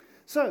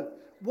So,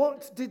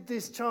 what did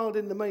this child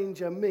in the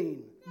manger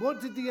mean? What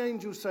did the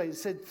angel say? It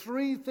said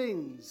 3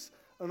 things.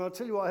 And I'll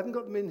tell you what, I haven't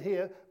got them in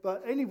here,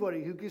 but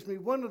anybody who gives me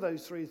one of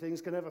those 3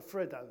 things can have a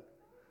Freddo.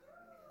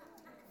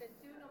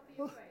 Do not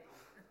be afraid.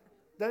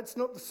 That's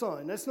not the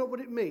sign. That's not what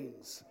it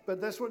means.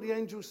 But that's what the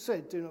angel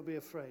said, do not be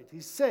afraid.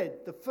 He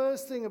said the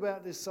first thing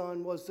about this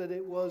sign was that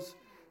it was,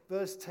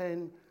 verse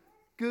 10,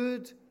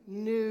 good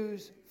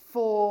news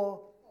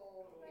for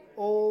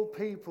all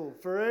people,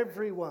 for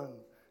everyone.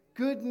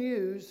 Good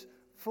news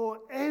for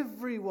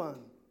everyone.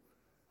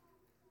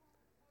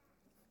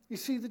 You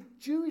see, the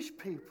Jewish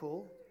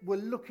people were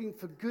looking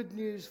for good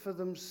news for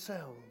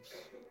themselves.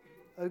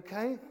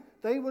 Okay?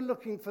 They were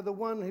looking for the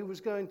one who was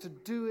going to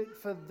do it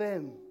for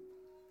them.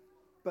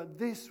 But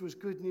this was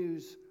good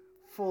news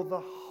for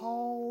the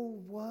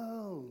whole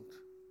world.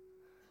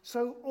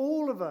 So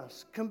all of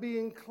us can be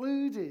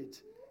included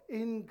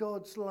in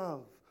God's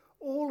love.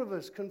 All of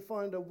us can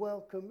find a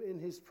welcome in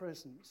his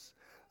presence.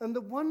 And the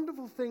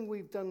wonderful thing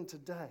we've done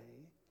today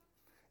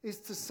is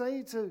to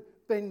say to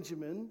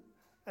Benjamin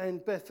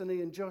and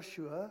Bethany and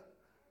Joshua,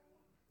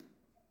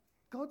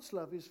 God's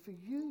love is for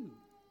you,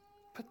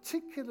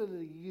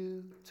 particularly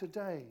you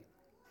today.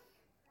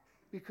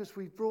 Because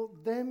we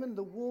brought them and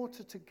the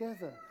water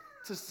together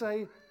to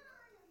say,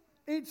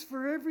 it's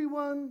for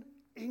everyone,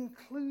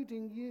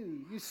 including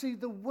you. You see,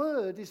 the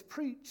word is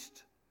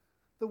preached.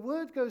 The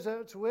word goes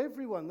out to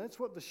everyone. That's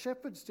what the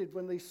shepherds did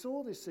when they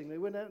saw this thing. They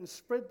went out and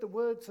spread the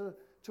word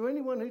to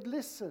anyone who'd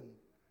listen.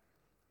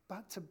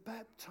 But to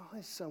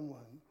baptize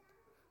someone,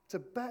 to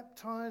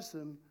baptize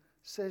them,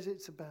 says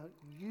it's about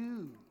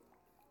you,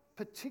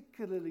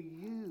 particularly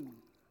you.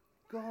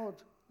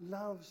 God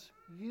loves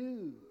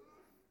you.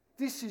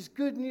 This is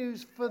good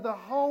news for the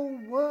whole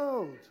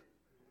world,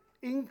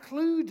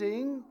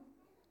 including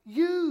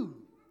you.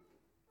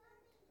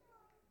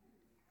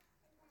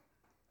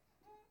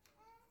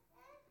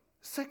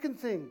 Second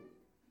thing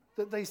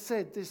that they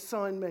said this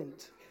sign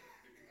meant.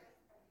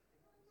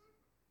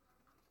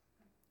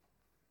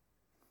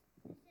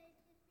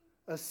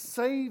 A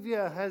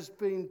Saviour has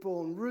been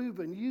born.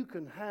 Reuben, you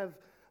can have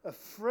a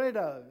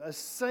Freddo. A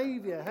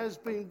Saviour has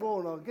been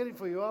born. I'll get it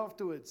for you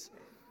afterwards.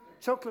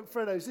 Chocolate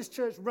Freddos. This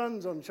church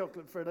runs on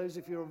chocolate Freddos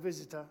if you're a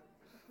visitor.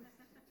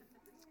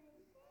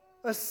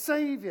 A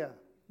Saviour.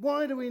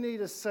 Why do we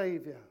need a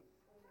Saviour?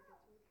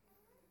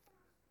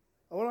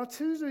 Well, I'll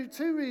choose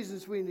 2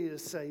 reasons we need a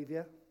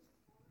Saviour.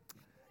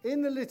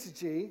 In the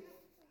liturgy,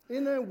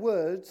 in our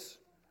words,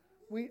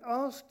 we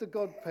ask the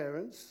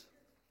godparents,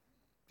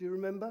 do you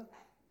remember?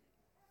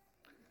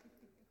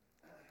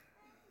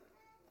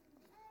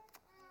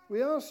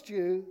 We asked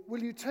you,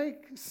 will you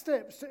take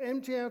steps to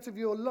empty out of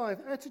your life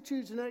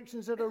attitudes and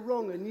actions that are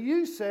wrong? And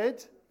you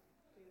said,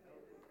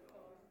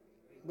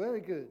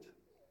 very good.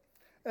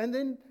 And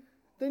then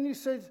you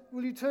said,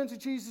 will you turn to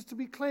Jesus to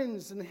be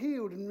cleansed and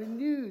healed and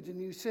renewed? And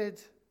you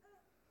said,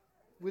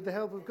 with the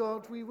help of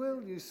God, we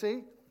will, you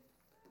see.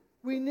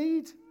 We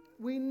need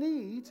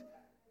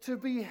to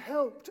be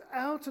helped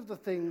out of the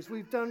things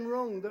we've done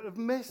wrong that have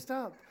messed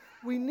up.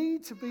 We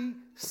need to be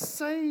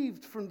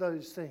saved from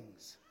those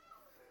things.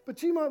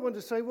 But you might want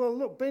to say, well,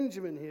 look,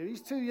 Benjamin here,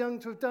 he's too young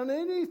to have done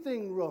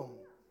anything wrong.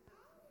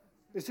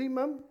 Is he,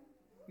 Mum?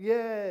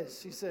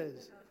 Yes, he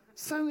says.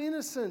 So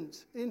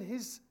innocent in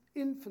his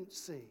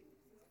infancy.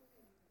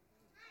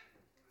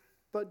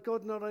 But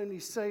God not only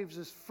saves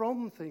us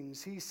from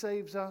things, he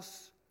saves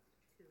us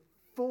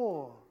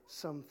for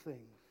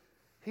something.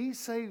 He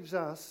saves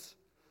us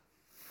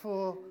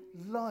for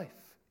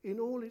life in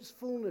all its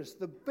fullness,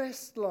 the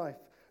best life,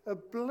 a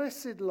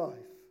blessed life.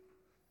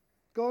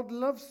 God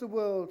loves the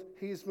world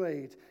he's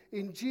made.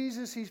 In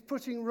Jesus, he's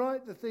putting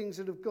right the things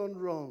that have gone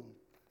wrong.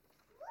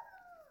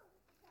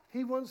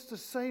 He wants to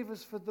save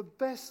us for the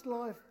best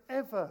life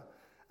ever.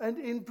 And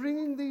in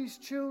bringing these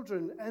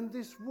children and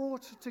this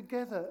water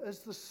together as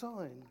the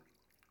sign,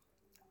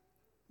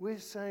 we're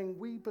saying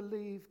we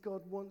believe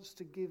God wants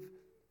to give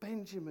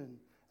Benjamin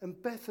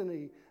and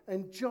Bethany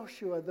and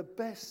Joshua the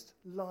best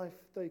life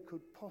they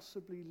could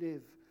possibly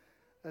live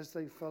as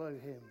they follow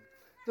him.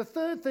 The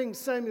third thing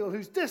Samuel,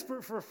 who's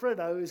desperate for a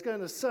Freddo, is going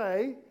to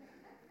say,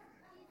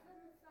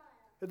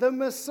 the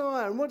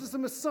Messiah. And what does the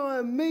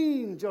Messiah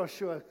mean,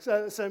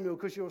 Samuel,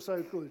 because you're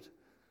so good?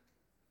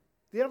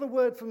 The other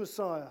word for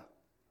Messiah.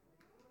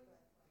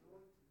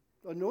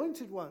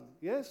 Anointed one,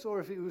 yes?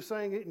 Or if you were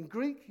saying it in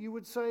Greek, you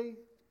would say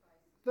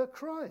the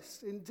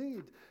Christ,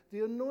 indeed.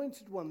 The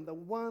anointed one, the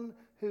one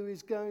who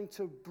is going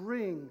to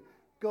bring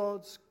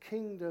God's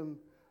kingdom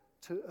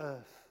to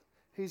earth.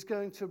 He's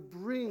going to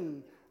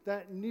bring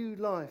that new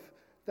life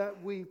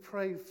that we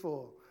pray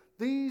for.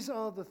 These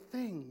are the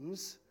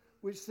things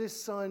which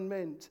this sign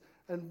meant.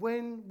 And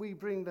when we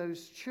bring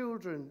those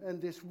children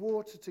and this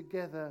water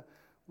together,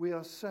 we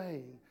are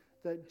saying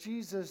that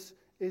Jesus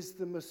is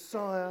the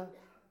Messiah,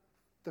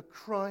 the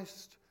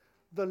Christ,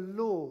 the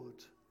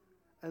Lord,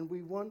 and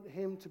we want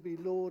him to be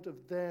Lord of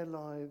their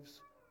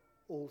lives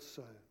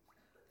also.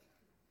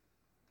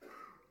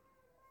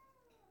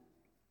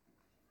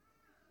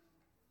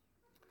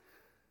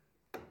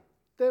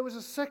 there was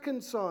a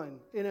second sign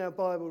in our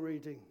Bible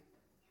reading.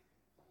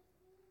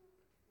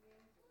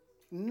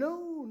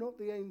 No, not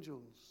the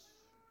angels.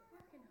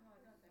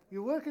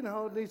 You're working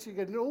hard, Nita, you're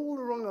getting all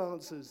the wrong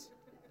answers.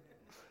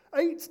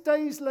 8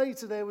 days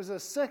later, there was a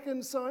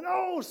second sign.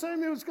 Oh,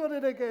 Samuel's got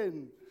it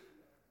again.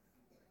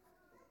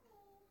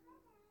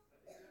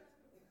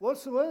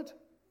 What's the word?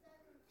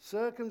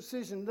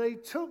 Circumcision. They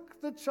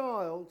took the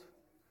child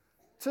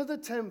to the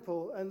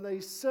temple and they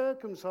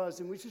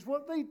circumcised him, which is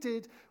what they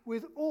did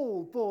with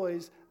all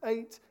boys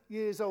 8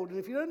 years old. And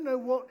if you don't know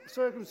what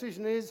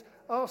circumcision is,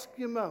 ask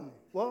your mum.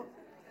 What?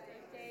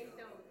 8 days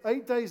old.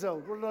 8 days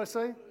old. What did I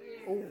say?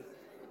 Oh.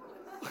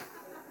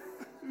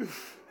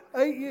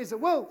 8 years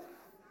old. Well,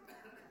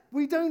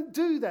 we don't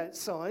do that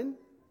sign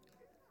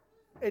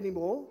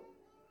anymore.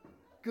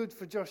 Good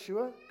for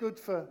Joshua, good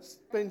for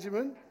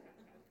Benjamin.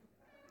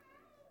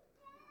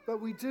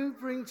 But we do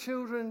bring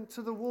children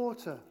to the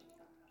water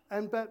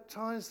and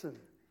baptize them.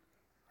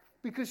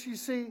 Because you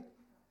see,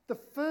 the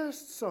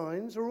first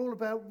signs are all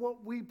about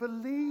what we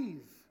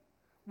believe.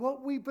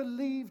 What we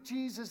believe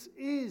Jesus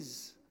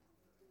is.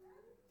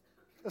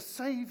 A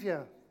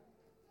Saviour,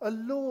 a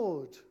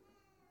Lord,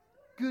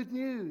 good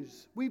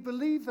news. We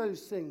believe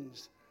those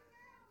things.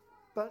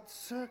 But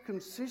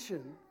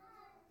circumcision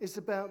is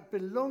about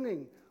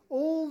belonging.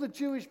 All the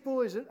Jewish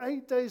boys at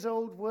 8 days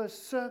old were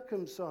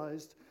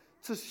circumcised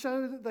to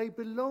show that they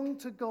belonged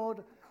to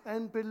God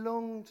and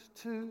belonged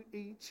to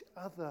each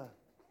other.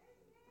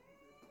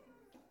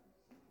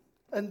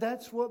 And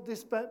that's what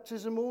this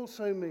baptism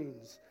also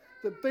means.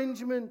 That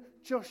Benjamin,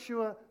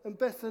 Joshua and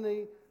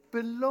Bethany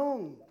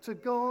belong to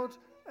God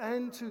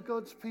and to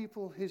God's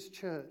people, his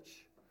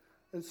church.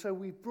 And so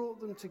we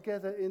brought them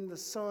together in the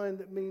sign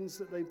that means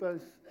that they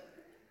both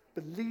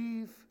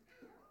believe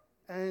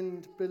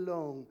and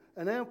belong.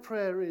 And our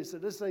prayer is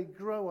that as they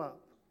grow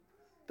up,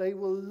 they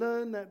will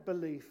learn that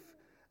belief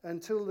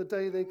until the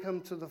day they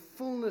come to the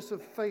fullness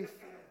of faith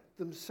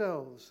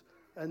themselves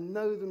and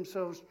know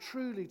themselves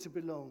truly to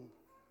belong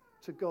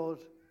to God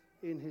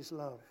in his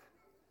love.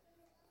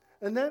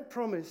 And that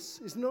promise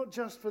is not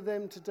just for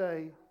them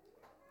today,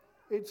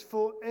 it's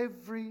for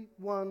every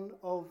one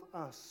of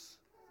us.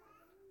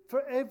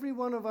 For every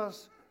one of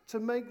us to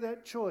make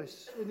that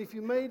choice. And if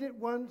you made it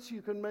once,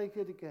 you can make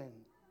it again.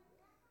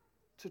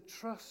 To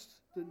trust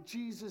that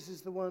Jesus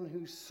is the one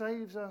who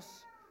saves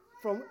us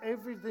from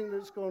everything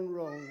that's gone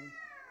wrong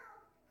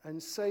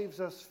and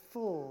saves us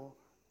for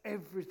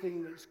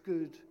everything that's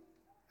good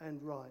and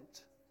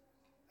right.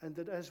 And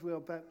that as we are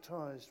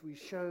baptized, we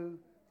show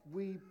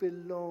we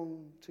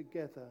belong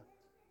together,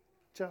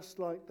 just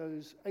like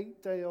those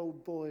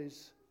 8-day-old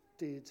boys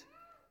did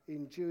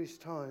in Jewish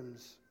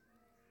times.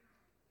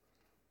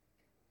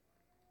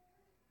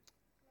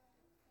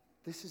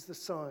 This is the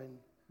sign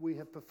we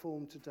have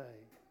performed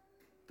today,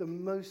 the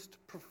most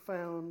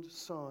profound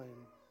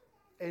sign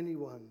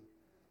anyone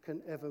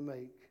can ever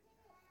make.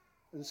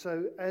 And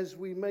so as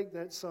we make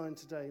that sign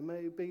today,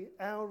 may it be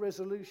our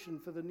resolution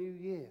for the new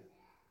year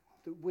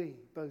that we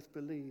both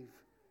believe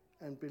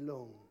and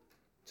belong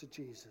to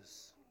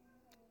Jesus.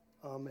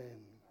 Amen.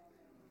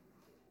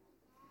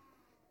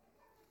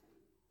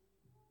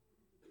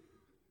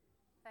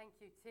 Thank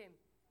you, Tim.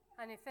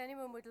 And if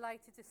anyone would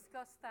like to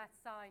discuss that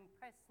sign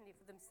personally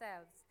for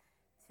themselves,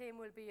 Tim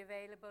will be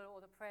available, or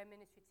the prayer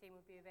ministry team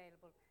will be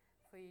available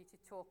for you to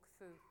talk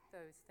through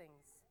those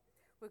things.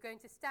 We're going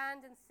to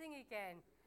stand and sing again.